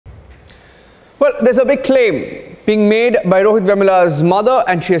Well, there's a big claim being made by Rohit Vemula's mother,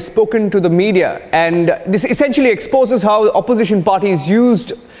 and she has spoken to the media. And this essentially exposes how opposition parties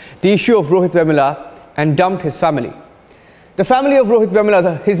used the issue of Rohit Vemula and dumped his family. The family of Rohit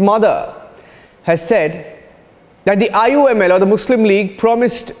Vemula, his mother, has said that the IUML, or the Muslim League,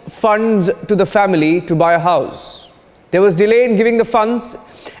 promised funds to the family to buy a house. There was delay in giving the funds,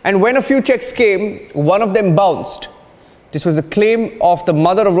 and when a few checks came, one of them bounced. This was a claim of the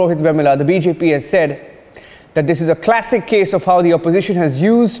mother of Rohit Vemula. The BJP has said that this is a classic case of how the opposition has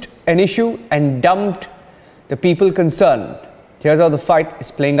used an issue and dumped the people concerned. Here's how the fight is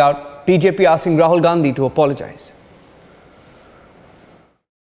playing out. BJP asking Rahul Gandhi to apologize.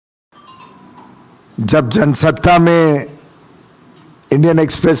 जब जनसत्ता में Indian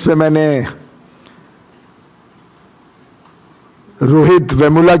express पे मैंने रोहित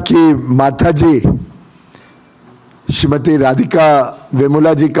वेमुला की माताजी श्रीमती राधिका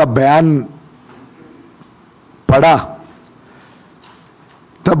वेमुला जी का बयान पढ़ा,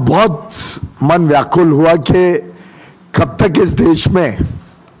 तब बहुत मन व्याकुल हुआ कि कब तक इस देश में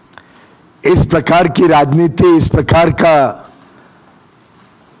इस प्रकार की राजनीति, इस प्रकार का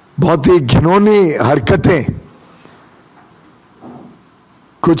बहुत ही घिनौनी हरकतें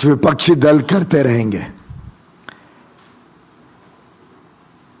कुछ विपक्षी दल करते रहेंगे।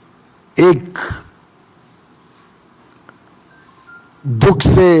 एक दुख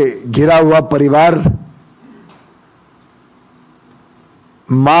से घिरा हुआ परिवार,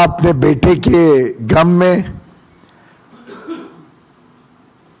 मां अपने बेटे के गम में,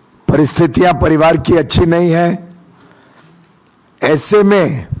 परिस्थितियां परिवार की अच्छी नहीं है, ऐसे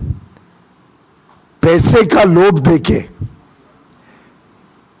में पैसे का लोभ देके,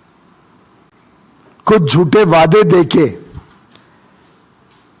 कुछ झूठे वादे देके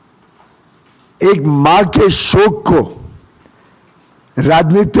एक मां के शोक को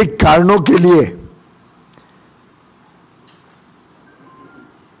राजनीतिक कारणों के लिए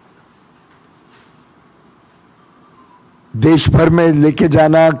देश भर में लेके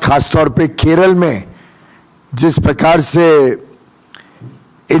जाना, खासतौर पे केरल में जिस प्रकार से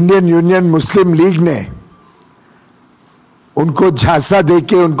इंडियन यूनियन मुस्लिम लीग ने उनको झांसा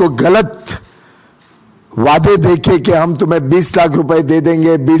देके, उनको गलत वादे देके कि हम तुम्हें 20 लाख रुपए दे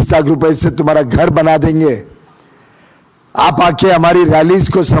देंगे, 20 लाख रुपए से तुम्हारा घर बना देंगे, आप आके हमारी रैलीज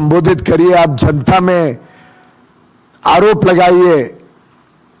को संबोधित करिए, आप जनता में आरोप लगाइए,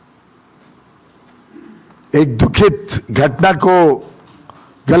 एक दुखित घटना को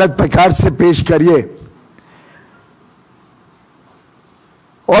गलत प्रकार से पेश करिए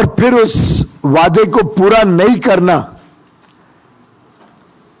और फिर उस वादे को पूरा नहीं करना,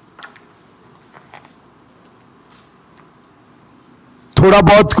 थोड़ा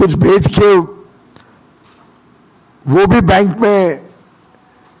बहुत कुछ भेज के वो भी बैंक में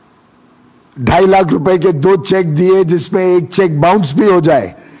 2.5 लाख रुपए के 2 चेक दिए, जिसमें एक चेक बाउंस भी हो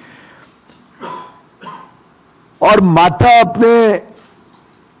जाए, और माता अपने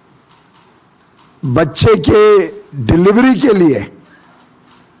बच्चे के डिलीवरी के लिए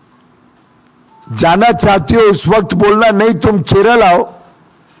जाना चाहती हो, उस वक्त बोलना नहीं तुम केरल आओ,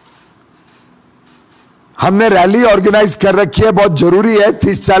 हमने रैली ऑर्गेनाइज कर रखी है, बहुत जरूरी है,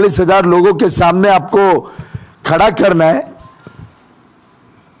 30-40 हजार लोगों के सामने आपको खड़ा करना है।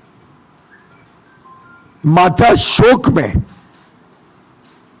 माता शोक में,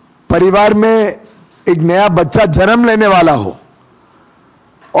 परिवार में एक नया बच्चा जन्म लेने वाला हो,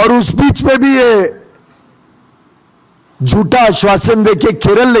 और उस बीच में भी ये झूठा आश्वासन देके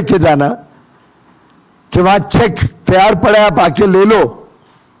केरल लेके जाना कि वहां चेक तैयार पड़ा है, आप आके ले लो,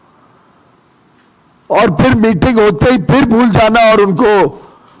 और फिर मीटिंग होते ही फिर भूल जाना और उनको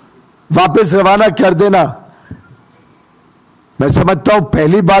वापस रवाना कर देना। मैं समझता हूं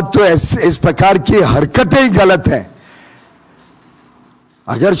पहली बात तो इस प्रकार की हरकतें ही गलत हैं।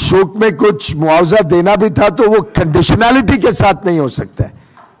 अगर शोक में कुछ मुआवजा देना भी था तो वो कंडीशनैलिटी के साथ नहीं हो सकता है।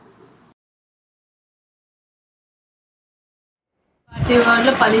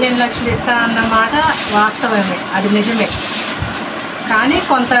 వాళ్ళు 15 లక్షలు ఇస్తారన్నమాట వాస్తవమే, అది నిజమే, కానీ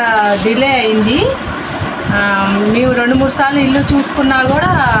కొంత డిలే అయింది। మేము 2-3 సార్లు ఇల్లు చూసుకున్నా కూడా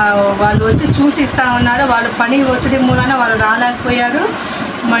వాళ్ళు వచ్చి చూసి ఇస్తామన్నారు, వాళ్ళు పని ఒత్తిడి మూలన వాళ్ళు రాలేకపోయారు,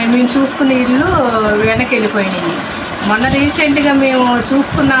 మేము చూసుకున్న ఇల్లు వెనక్కి వెళ్ళిపోయినాయి। మొన్న రీసెంట్గా మేము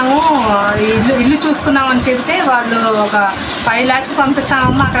చూసుకున్నాము, ఇల్లు చూసుకున్నామని చెప్తే వాళ్ళు ఒక 5 lakhs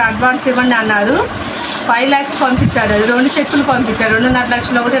పంపిస్తామమ్మా, అక్కడ అడ్వాన్స్ ఇవ్వండి అన్నారు। 5 lakhs పంపించాడు, 2 చెక్కులు పంపించాడు, 2.5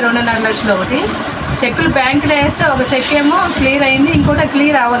 లక్షలు ఒకటి, 2.5 లక్షలు ఒకటి చెక్కులు బ్యాంకులో వేస్తే ఒక చెక్ ఏమో క్లియర్ అయింది, ఇంకోటి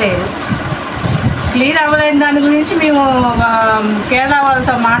క్లియర్ అవ్వలేదు। క్లియర్ అవ్వలేని దాని గురించి మేము కేరళ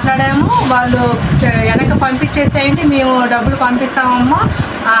వాళ్ళతో మాట్లాడాము. వాళ్ళు వెనక పంపించేసేయండి, మేము డబ్బులు పంపిస్తామమ్మా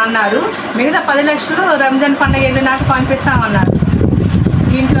అన్నారు. మిగతా 10 లక్షలు రంజాన్ పండుగ వెళ్ళినాక పంపిస్తామన్నారు.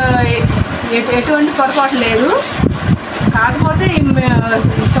 దీంట్లో ఎటువంటి పొరపాటు లేదు. కాకపోతే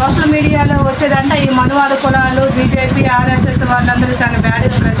సోషల్ మీడియాలో వచ్చేదంటే ఈ మనువాద కులాలు, బీజేపీ, ఆర్ఎస్ఎస్ వాళ్ళందరూ చాలా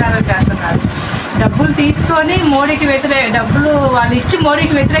బ్యాడ్గా ప్రచారం చేస్తున్నారు. డబ్బులు తీసుకొని డబ్బులు వాళ్ళు ఇచ్చి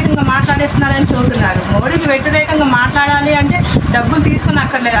మోడీకి వ్యతిరేకంగా మాట్లాడేస్తున్నారని చెబుతున్నారు. మోడీకి వ్యతిరేకంగా మాట్లాడాలి అంటే డబ్బులు తీసుకుని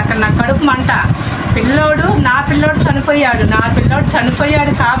అక్కర్లేదు. అక్కడ నాకు కడుపు మంట. నా పిల్లోడు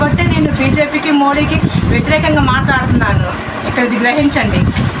చనిపోయాడు కాబట్టి నేను బీజేపీకి, మోడీకి వ్యతిరేకంగా మాట్లాడుతున్నాను. ఇక్కడిది గ్రహించండి.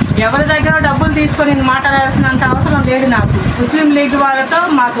 ఎవరి దగ్గర డబ్బులు తీసుకొని మాట్లాడాల్సినంత అవసరం లేదు నాకు. ముస్లిం లీగ్ వాళ్ళతో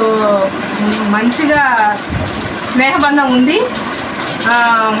మాకు మంచిగా స్నేహబంధం ఉంది.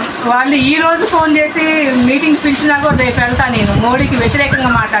 వాళ్ళు ఈరోజు ఫోన్ చేసి మీటింగ్ పిలిచినా కూడా రేపు వెళ్తాను. నేను మోడీకి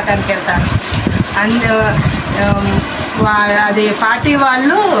వ్యతిరేకంగా మాట్లాడటానికి వెళ్తాను. అది పార్టీ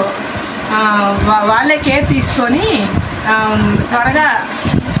వాళ్ళు వాళ్ళే కేర్ తీసుకొని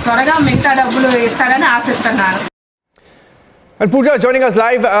త్వరగా మిగతా డబ్బులు ఇస్తారని ఆశిస్తున్నాను. And Pooja joining us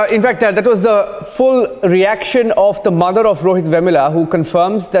live. In fact, that was the full reaction of the mother of Rohit Vemula, who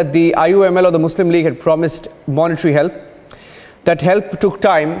confirms that the IUML or the Muslim League had promised monetary help. That help took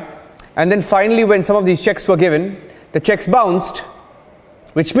time, and then finally when some of these checks were given, the checks bounced,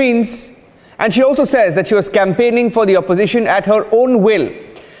 which means, and she also says that she was campaigning for the opposition at her own will.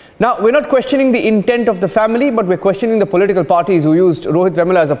 Now, we're not questioning the intent of the family, but we're questioning the political parties who used Rohit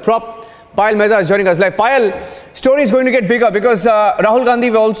Vemula as a prop. Payal Mehta is joining us live. Payal, story is going to get bigger because Rahul Gandhi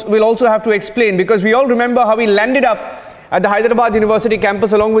will also have to explain, because we all remember how he landed up at the Hyderabad University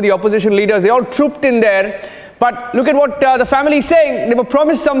campus along with the opposition leaders. They all trooped in there. But look at what the family is saying. They were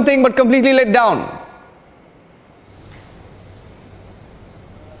promised something but completely let down.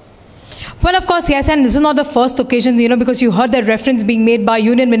 Well, of course, yes, and this is not the first occasion, because you heard that reference being made by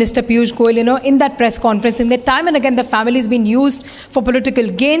Union Minister Piyush Goyal, in that press conference, in that time and again, the family has been used for political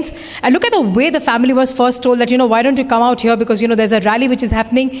gains. And look at the way the family was first told that, why don't you come out here, because, there's a rally which is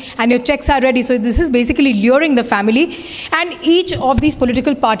happening and your checks are ready. So this is basically luring the family. And each of these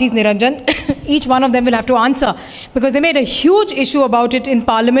political parties, Niranjan, each one of them will have to answer, because they made a huge issue about it in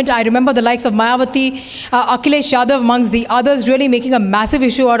Parliament. I remember the likes of Mayawati, Akhilesh Yadav amongst the others really making a massive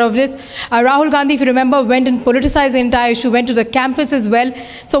issue out of this. Rahul Gandhi, if you remember, went and politicized the entire issue, went to the campus as well.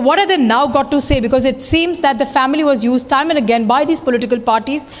 So what have they now got to say? Because it seems that the family was used time and again by these political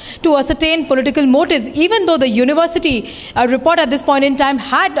parties to ascertain political motives, even though the university report at this point in time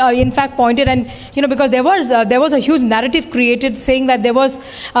had in fact pointed, and because there was a huge narrative created saying that there was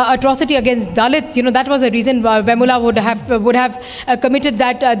atrocity against Dalits. That was the reason Vemula would have committed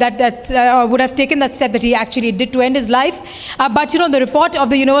would have taken that step that he actually did to end his life. But the report of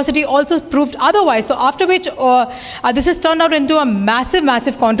the university also proved otherwise. So after which this has turned out into a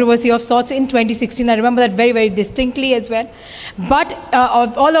massive controversy of sorts in 2016. I remember that very, very distinctly as well. But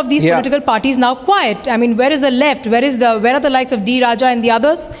of all of these political parties now quiet. I mean, where is the left? Where are the likes of D. Raja and the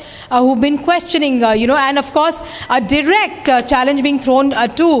others who've been questioning, and of course a direct challenge being thrown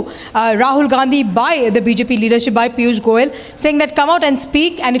to Rahul Gandhi by the BJP leadership, by Piyush Goyal, saying that come out and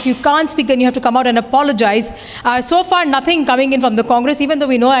speak, and if you can't speak, then you have to come out and apologize. So far, nothing coming in from the Congress, even though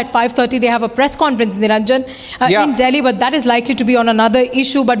we know at 5:30 they have a press conference, Niranjan, in Delhi, but that is likely to be on another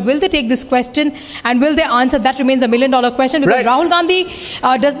issue. But will they take this question and will they answer? That remains a million-dollar question, because Rahul Gandhi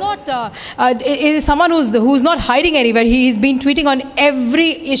does not is someone who's not hiding anywhere. He's been tweeting on every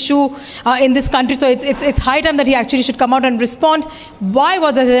issue in this country, so it's high time that he actually should come out and respond. Why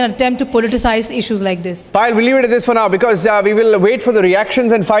was there an attempt to politicize issues like this? Payal, we'll leave it at this for now, because we will wait for the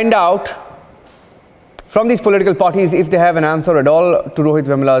reactions and find out from these political parties if they have an answer at all to Rohit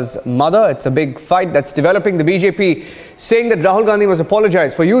Vemula's mother. It's a big fight that's developing. The BJP saying that Rahul Gandhi must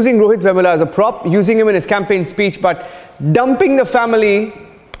apologize for using Rohit Vemula as a prop, using him in his campaign speech, but dumping the family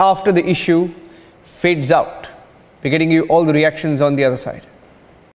after the issue fades out. We're getting you all the reactions on the other side.